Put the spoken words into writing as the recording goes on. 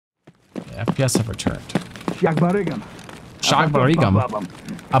FPS have returned. Shagbarigam. Shagbarigam.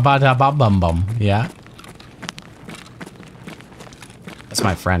 Abadababum. Yeah. That's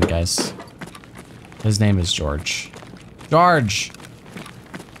my friend, guys. His name is George. George!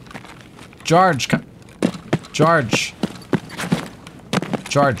 George! George!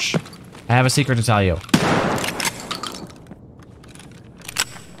 George! I have a secret to tell you.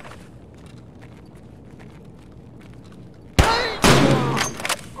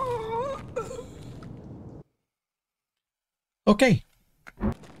 Okay.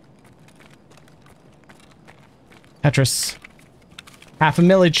 Tetris. Half a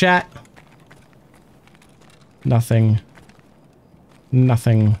milli, chat. Nothing.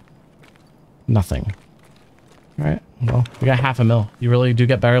 Nothing. Nothing. Alright, well, we got half a mil. You really do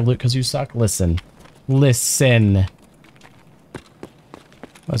get better loot because you suck? Listen. Listen.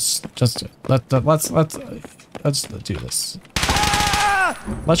 Let's do this.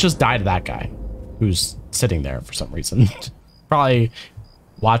 Let's just die to that guy who's sitting there for some reason. Probably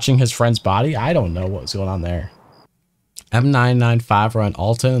watching his friend's body. I don't know what's going on there. M995 or on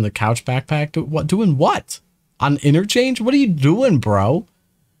Alton in the couch backpack. Doing what? On interchange? What are you doing, bro?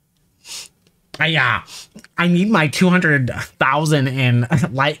 I need my 200,000 in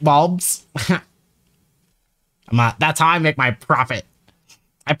light bulbs. That's how I make my profit.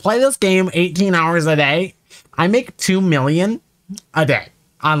 I play this game 18 hours a day. I make 2 million a day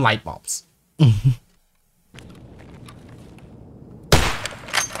on light bulbs. Do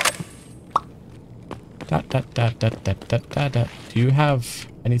you have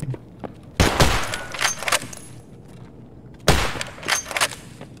anything?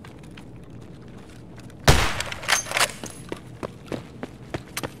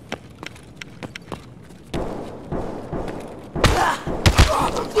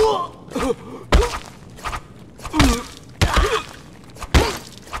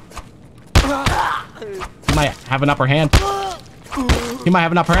 He might have an upper hand. He might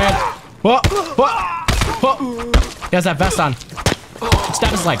have an upper hand. Whoa, whoa. Whoa. He has that vest on.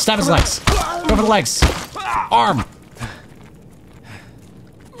 Stab his legs. Stab his legs. Go for the legs. Arm.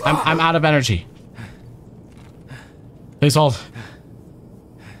 I'm out of energy. Please hold.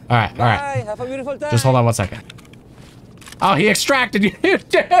 All right. All right. Have a beautiful day. Just hold on 1 second. Oh, he extracted you.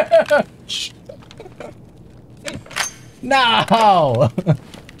 No. All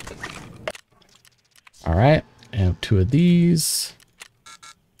right. And 2 of these.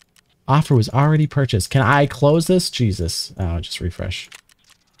 Offer was already purchased. Can I close this? Jesus. Oh, just refresh.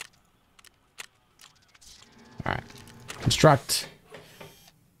 All right. Construct.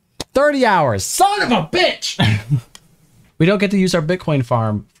 30 hours. Son of a bitch! We don't get to use our Bitcoin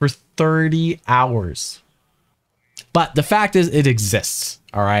farm for 30 hours. But the fact is it exists.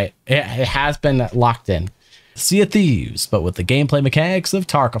 All right. It has been locked in. Sea of Thieves, but with the gameplay mechanics of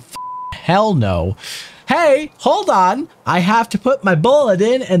Tarkov. Hell no. Hey, hold on. I have to put my bullet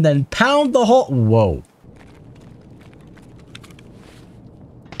in and then pound the hole. Whoa.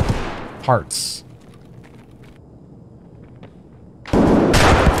 Parts.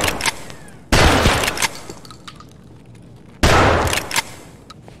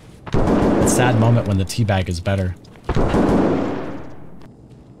 A sad moment when the teabag is better.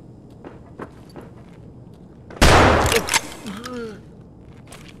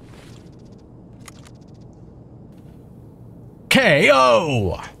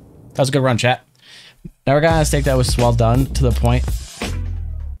 KO! That was a good run, chat. Never got a steak that was well done to the point.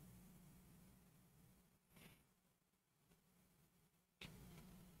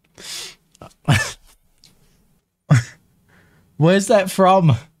 Where's that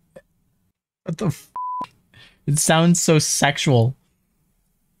from? What the f? It sounds so sexual.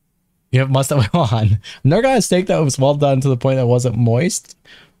 You must have on. Never got a steak that was well done to the point that wasn't moist.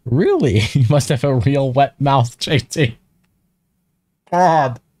 Really? You must have a real wet mouth, JT.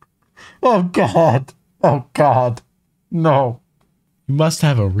 God. Oh, God. Oh, God. No. You must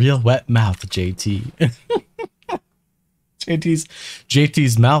have a real wet mouth, JT.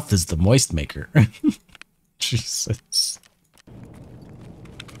 JT's mouth is the moist maker. Jesus.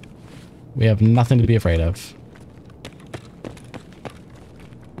 We have nothing to be afraid of.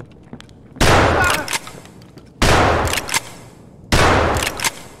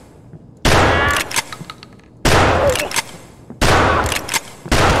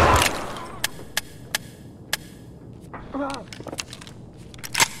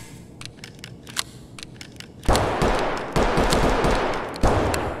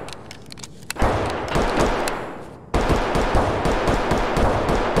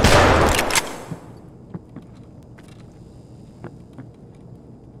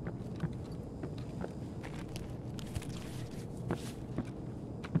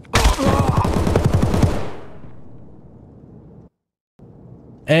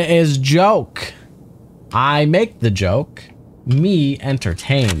 It is joke. I make the joke. Me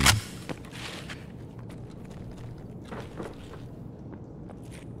entertain.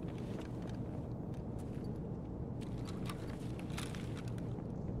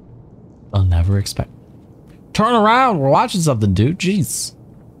 I'll never expect. Turn around. We're watching something, dude. Jeez.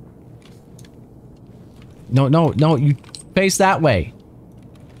 No, no, no. You face that way.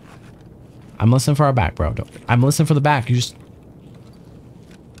 I'm listening for our back, bro. I'm listening for the back. You just...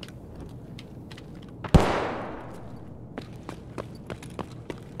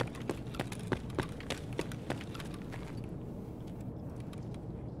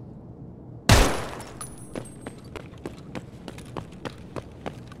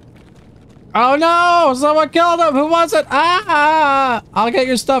 Oh no! Someone killed him! Who was it? Ah! I'll get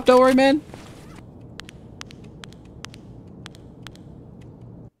your stuff. Don't worry, man.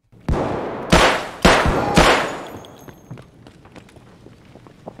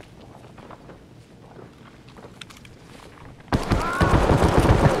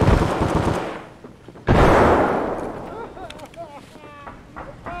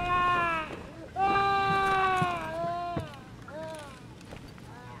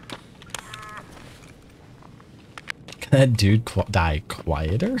 That dude die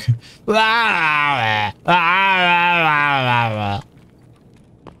quieter?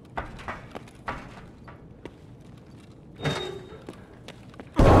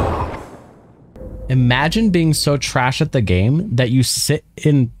 Imagine being so trash at the game that you sit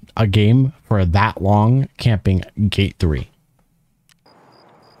in a game for that long camping gate 3.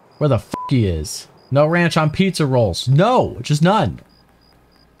 Where the f he is? No ranch on pizza rolls. No, just none.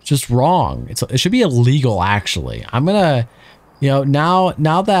 Just wrong. It should be illegal, actually. I'm gonna, you know,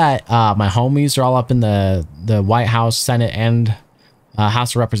 now that my homies are all up in the White House, Senate, and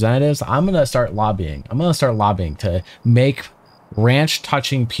House of Representatives, I'm gonna start lobbying. I'm gonna start lobbying to make ranch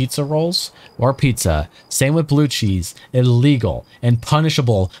touching pizza rolls or pizza, same with blue cheese, illegal and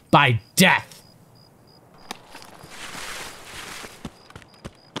punishable by death.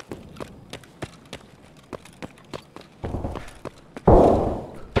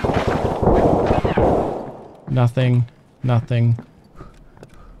 Nothing. Nothing.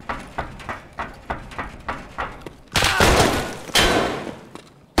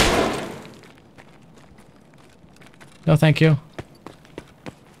 No, thank you.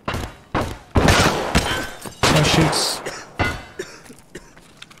 No shoots.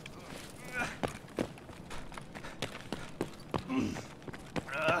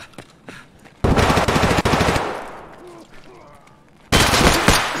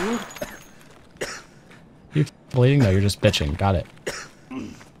 You bleeding? No, you're just bitching. Got it.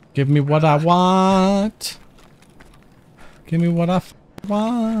 Give me what I want. Give me what I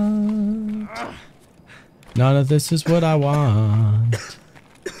want. None of this is what I want.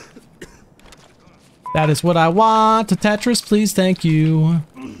 That is what I want. A Tetris, please. Thank you.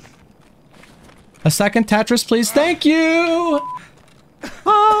 A second Tetris, please. Thank you.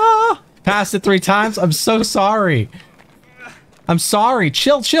 Ah, passed it 3 times. I'm so sorry. I'm sorry.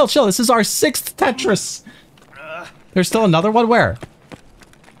 Chill, chill, chill. This is our 6th Tetris. There's still another one? Where?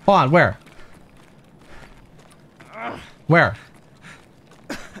 Hold on, where? Where?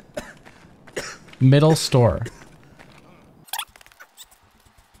 Middle store.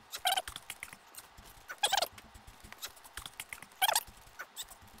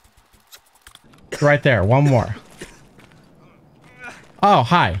 Right there. One more. Oh,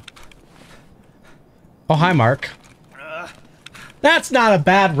 hi. Oh, hi, Mark. That's not a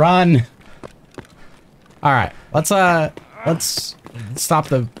bad run. All right. Let's stop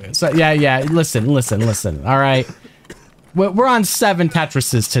the... yeah. Listen. All right. We're on 7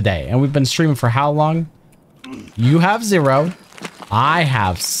 Tetrises today, and we've been streaming for how long? You have 0. I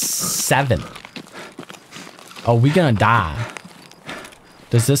have 7. Oh, we gonna die.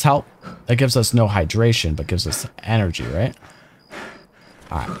 Does this help? That gives us no hydration, but gives us energy, right?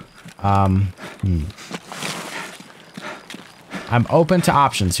 All right. I'm open to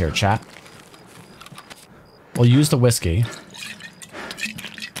options here, chat. We'll use the whiskey,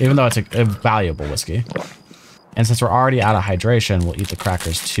 even though it's a valuable whiskey. And since we're already out of hydration, we'll eat the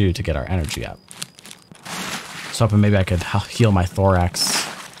crackers too to get our energy up. So hoping maybe I could heal my thorax,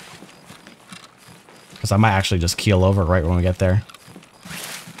 because I might actually just keel over right when we get there.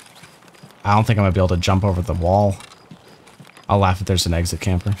 I don't think I'm gonna be able to jump over the wall. I'll laugh if there's an exit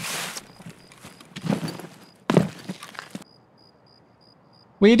camper.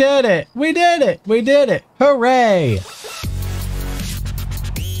 We did it! We did it! We did it! Hooray!